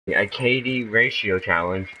a KD ratio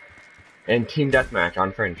challenge and team deathmatch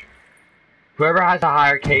on Fringe. Whoever has a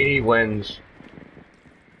higher KD wins.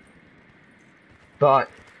 But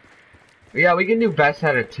yeah, we can do best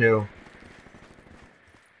out of 2.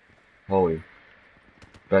 Holy,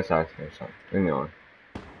 best out of 2. So leave me alone.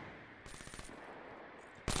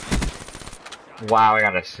 Wow, I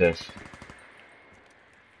got an assist.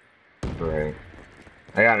 Great.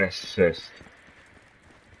 I got an assist.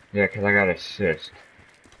 Yeah, cause I got an assist.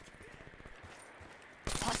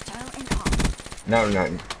 Hostile encounter. No,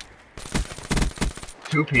 no.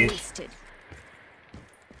 2-piece.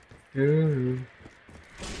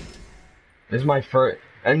 This is my first,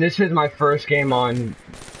 and this is my first game on.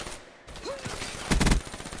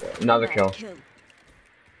 Another kill.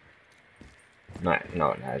 No,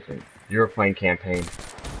 no, it hasn't. You were playing campaign.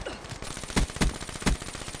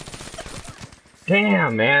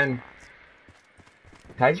 Damn, man.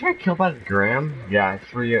 Did I just get killed by the Graham? Yeah,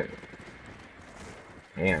 3.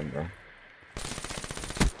 Damn, bro.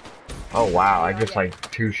 Oh wow, I just like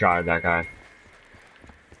 2-shot that guy.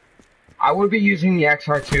 I would be using the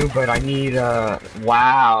XR2, but I need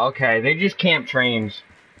wow, okay, they just camp trains.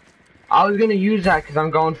 I was gonna use that because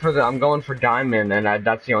I'm going for diamond, and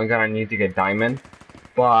that's the only gun I need to get diamond.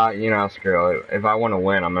 But you know, screw it. If I want to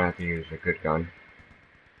win, I'm gonna have to use a good gun.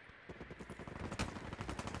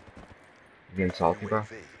 You getting salty, bro?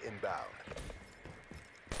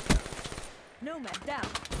 Nomad down.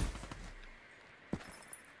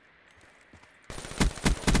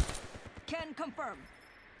 Can confirm.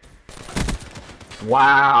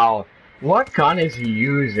 Wow, what gun is he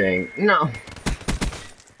using? No,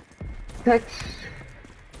 that's.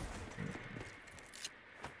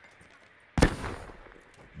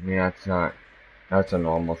 Yeah, it's not. That's a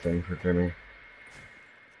normal thing for Jimmy.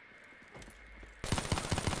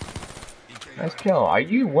 Nice kill.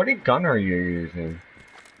 What gun are you using?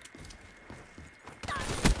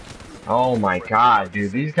 Oh my god,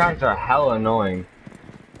 dude, these guys are hella annoying.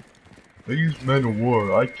 They use Men of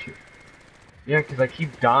War. Yeah, because I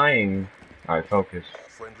keep dying. Alright, focus.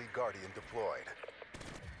 Friendly Guardian deployed.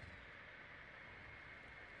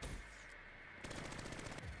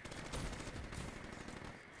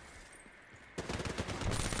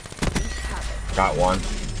 Got one.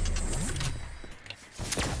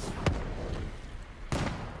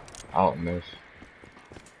 Oh, miss.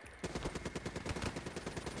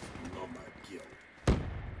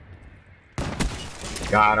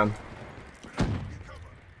 Got him.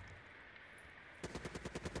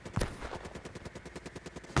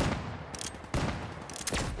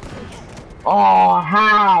 Oh,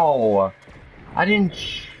 how? I didn't.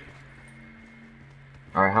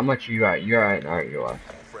 Alright, how much are you at? You're at. Alright, you are.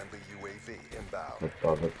 Friendly UAV inbound.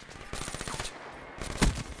 Above it.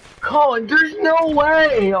 Colin, there's no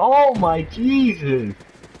way! Oh my Jesus!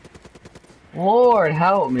 Lord,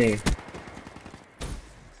 help me.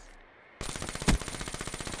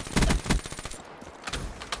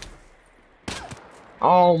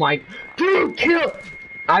 Oh my. Dude, kill!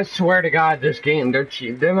 I swear to God, this game,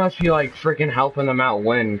 they must be like freaking helping them out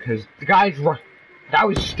win, because the guy's. I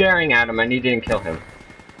was staring at him and he didn't kill him.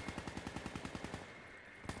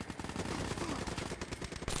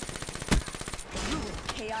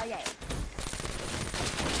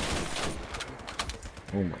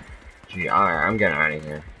 Oh my. Gee, alright, I'm getting out of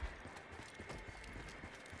here.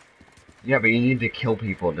 Yeah, but you need to kill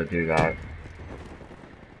people to do that.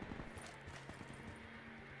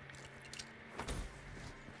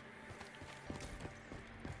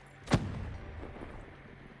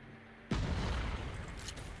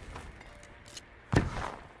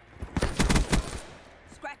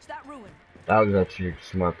 Scratch that ruin. That was actually a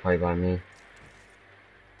smart play by me.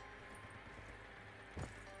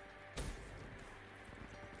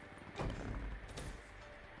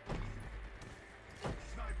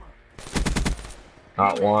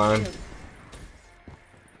 Got one.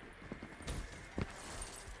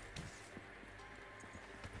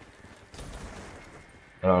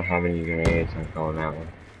 I don't have any grenades, I'm going that one.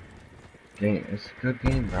 Game, it's a good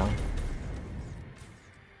game, bro.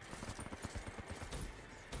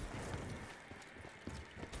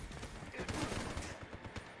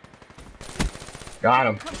 Got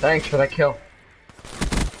him. Thanks for that kill.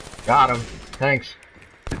 Got him. Thanks.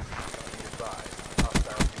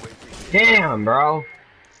 Damn, bro.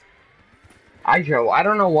 I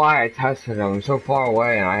don't know why I tested him. I'm so far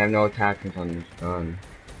away and I have no attachments on this gun.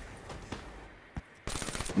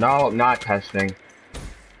 No, I'm not testing.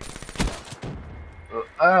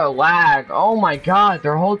 Lag. Oh my god,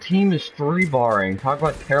 their whole team is 3-barring. Talk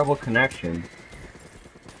about terrible connection.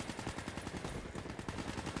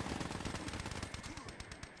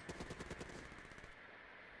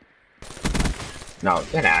 No,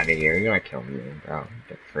 get out of here. You're gonna kill me, bro.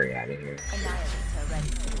 Get free out of here. Annihilator ready.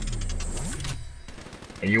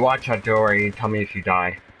 And you watch that door and you tell me if you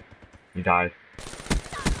die. You died.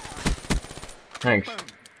 Thanks.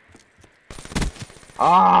 Confirmed.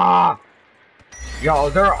 Ah! Yo,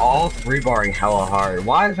 they're all 3-barring hella hard.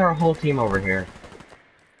 Why is our whole team over here?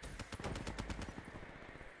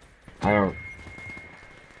 I don't...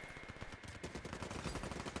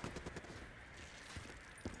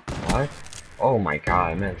 What? Oh my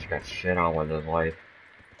god, man, just got shit on with his life.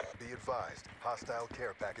 Be advised, hostile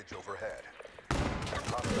care package overhead.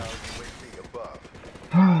 Hostile UAV above.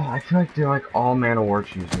 I feel like they're like all Man of War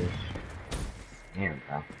choosers. Damn,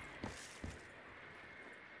 bro.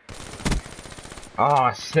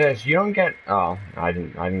 Oh, sis, you don't get. Oh, I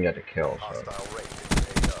didn't get a kill. So Hostile raid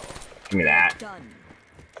in AO. give me that. Done.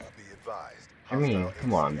 Be advised. I mean, hostile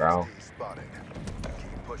come on, bro. HCXD spotted.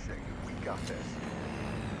 Keep pushing. We got this.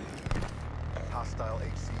 Hostile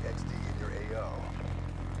HCXD in your AO.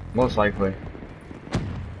 Most likely.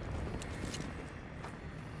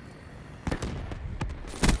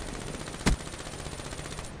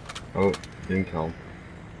 Oh, didn't kill him.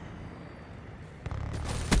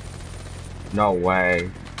 No way.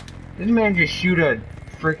 This man just shoot a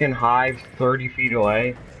freaking hive 30 feet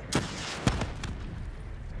away.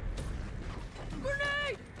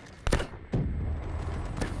 Grenade!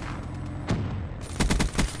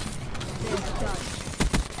 They're done.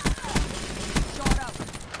 Shot up.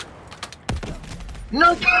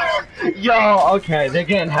 No! Yo, okay, they're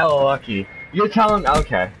getting hella lucky. You're telling,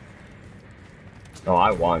 okay. Oh,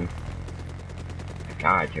 I won.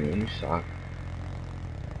 God, Jimmy, you suck.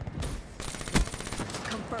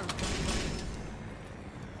 Confirmed.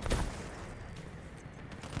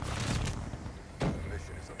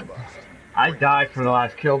 Mission is a bust. I died for the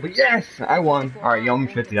last kill, but yes, I won. Alright, you owe me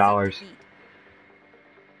 $50.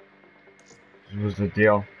 This was the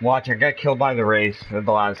deal. Watch, I got killed by the race at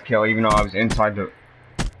the last kill, even though I was inside the...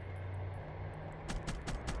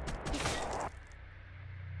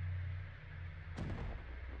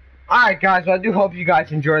 Alright guys, well, I do hope you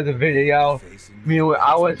guys enjoyed the video. I mean,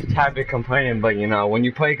 I was a tad bit complaining, but you know, when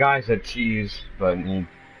you play guys that cheese, but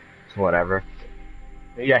it's whatever.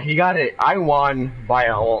 Yeah, he got it. I won by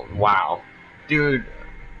a whole... Wow. Dude,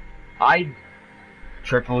 I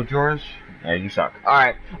tripled yours. Yeah, you suck.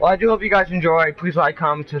 Alright, well, I do hope you guys enjoy. Please like,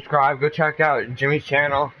 comment, subscribe. Go check out Jimmy's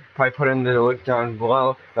channel. Probably put in the link down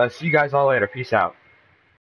below. See you guys all later. Peace out.